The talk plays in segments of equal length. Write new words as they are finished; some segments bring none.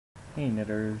Hey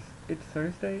knitters, it's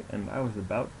Thursday and I was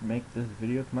about to make this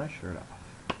video with my shirt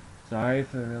off. Sorry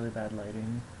for the really bad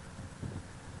lighting.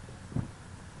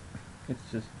 It's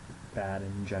just bad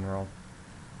in general.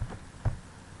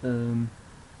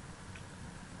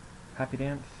 Happy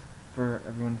dance for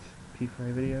everyone's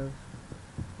P4A videos.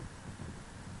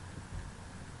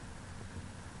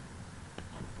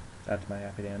 That's my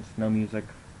happy dance. No music.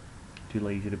 Too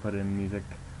lazy to put in music.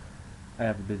 I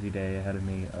have a busy day ahead of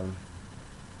me of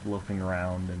loafing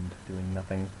around and doing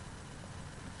nothing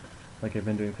like I've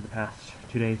been doing for the past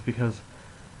 2 days because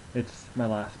it's my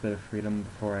last bit of freedom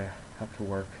before I have to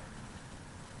work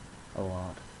a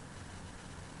lot.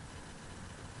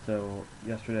 So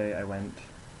yesterday I went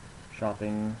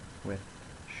shopping with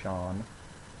Sean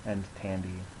and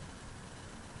Tandy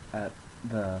at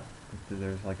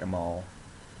there's like a mall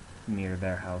near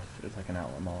their house. It's like an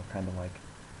outlet mall, kind of like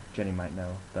Jenny might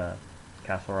know, the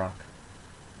Castle Rock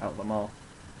outlet mall.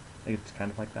 It's kind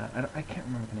of like that. I can't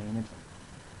remember the name.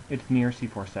 It's near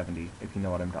C470, if you know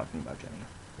what I'm talking about, Jenny.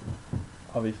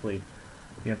 Obviously,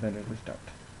 the other vendors don't.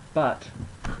 But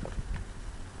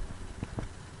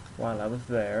while I was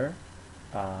there,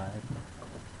 I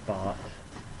bought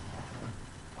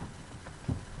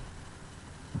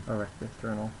a Rectus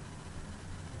journal,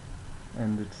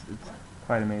 and it's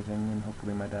quite amazing. And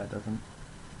hopefully, my dad doesn't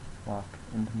walk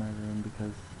into my room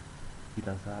because he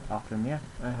does that often. Yeah,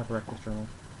 I have a Rectus journal.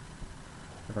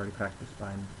 I've already practiced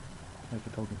spine, like I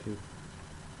told me to.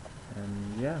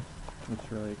 And yeah,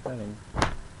 it's really exciting.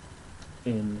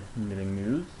 In knitting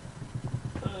news,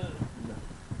 a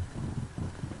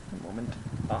moment.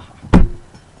 Aha.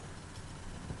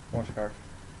 More scarf.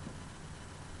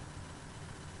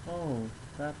 Oh,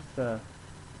 that's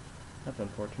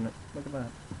unfortunate. Look at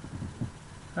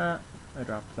that. I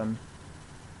dropped some.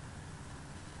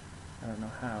 I don't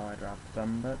know how I dropped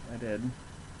some, but I did.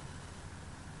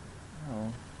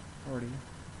 Oh, 40.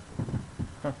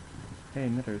 Huh. Hey,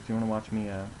 knitters, you want to watch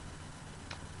me,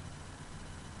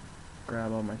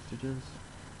 grab all my stitches?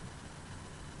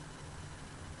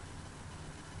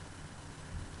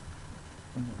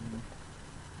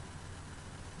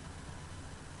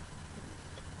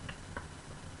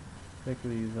 Pick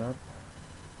these up.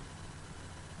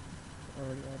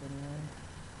 Already out anyway.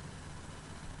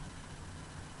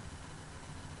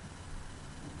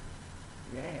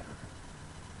 Yeah.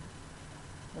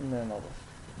 And then I'll just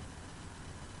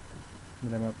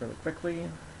knit them up really quickly.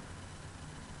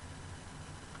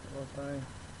 Was I? Am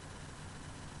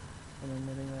I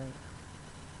knitting right?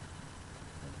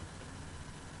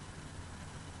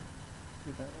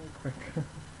 Do that really quick.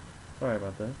 Sorry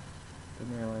about this.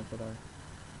 Didn't realize that I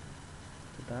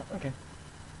did that. Okay.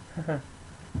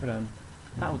 We're done.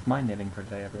 That was my knitting for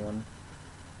today, everyone.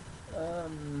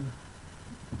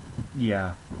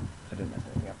 Yeah. I didn't mess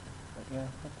anything up. But yeah,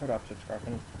 I've put up scarf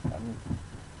and gotten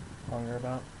longer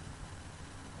about.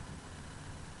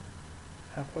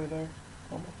 Halfway there,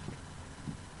 almost.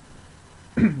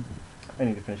 I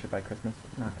need to finish it by Christmas.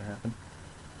 Not gonna happen.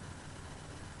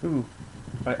 Ooh,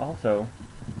 I also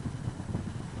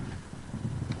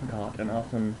got an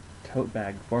awesome tote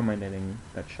bag for my knitting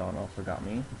that Sean also got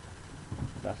me.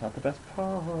 That's not the best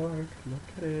part. Look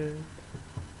at it.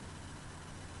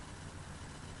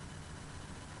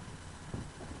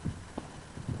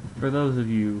 For those of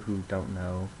you who don't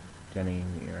know Jenny,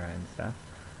 Mira, and Steph,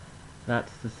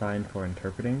 that's the sign for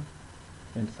interpreting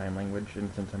in sign language,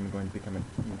 and since I'm going to become an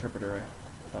interpreter,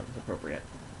 I thought it was appropriate.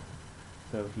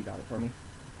 So he got it for me.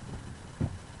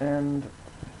 And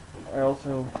I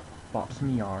also bought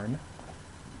some yarn.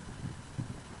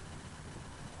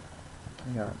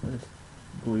 I got this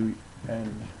blue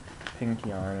and pink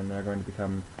yarn, and they're going to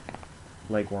become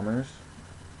leg warmers,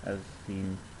 as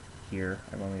seen here.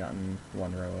 I've only gotten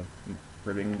one row of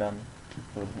ribbing done,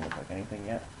 so it doesn't look like anything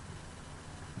yet.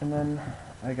 And then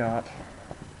I got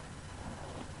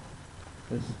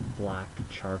this black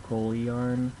charcoal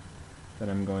yarn that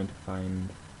I'm going to find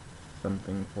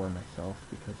something for myself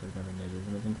because I've never knitted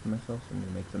anything for myself, so I'm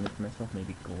going to make something for myself,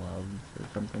 maybe gloves or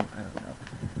something, I don't know.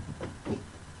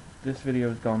 This video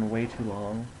has gone way too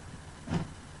long,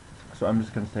 so I'm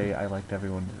just going to say I liked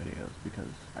everyone's videos because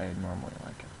I normally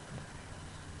like it.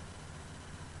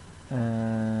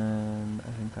 And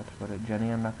I think that's about it. Jenny,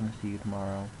 I'm not going to see you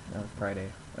tomorrow. That was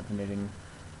Friday at the knitting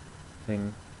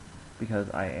thing because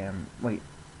I am. Wait,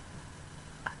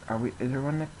 is there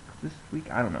one this week?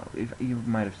 I don't know. If you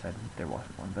might have said there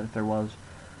wasn't one, but if there was,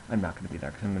 I'm not going to be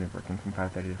there because I'm going to be working from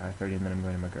 5:30 to 5:30, and then I'm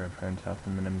going to my girlfriend's house,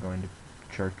 and then I'm going to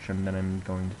church, and then I'm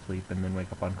going to sleep, and then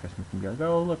wake up on Christmas and be like,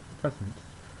 oh look, presents.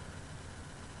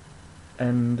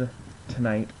 And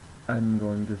tonight I'm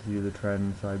going to see the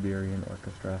Trans-Siberian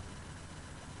Orchestra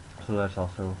So that's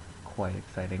also quite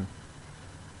exciting.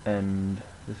 And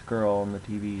this girl on the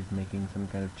TV is making some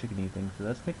kind of chickeny thing, so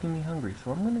that's making me hungry.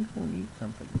 So I'm gonna go eat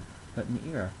something. But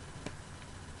Mira,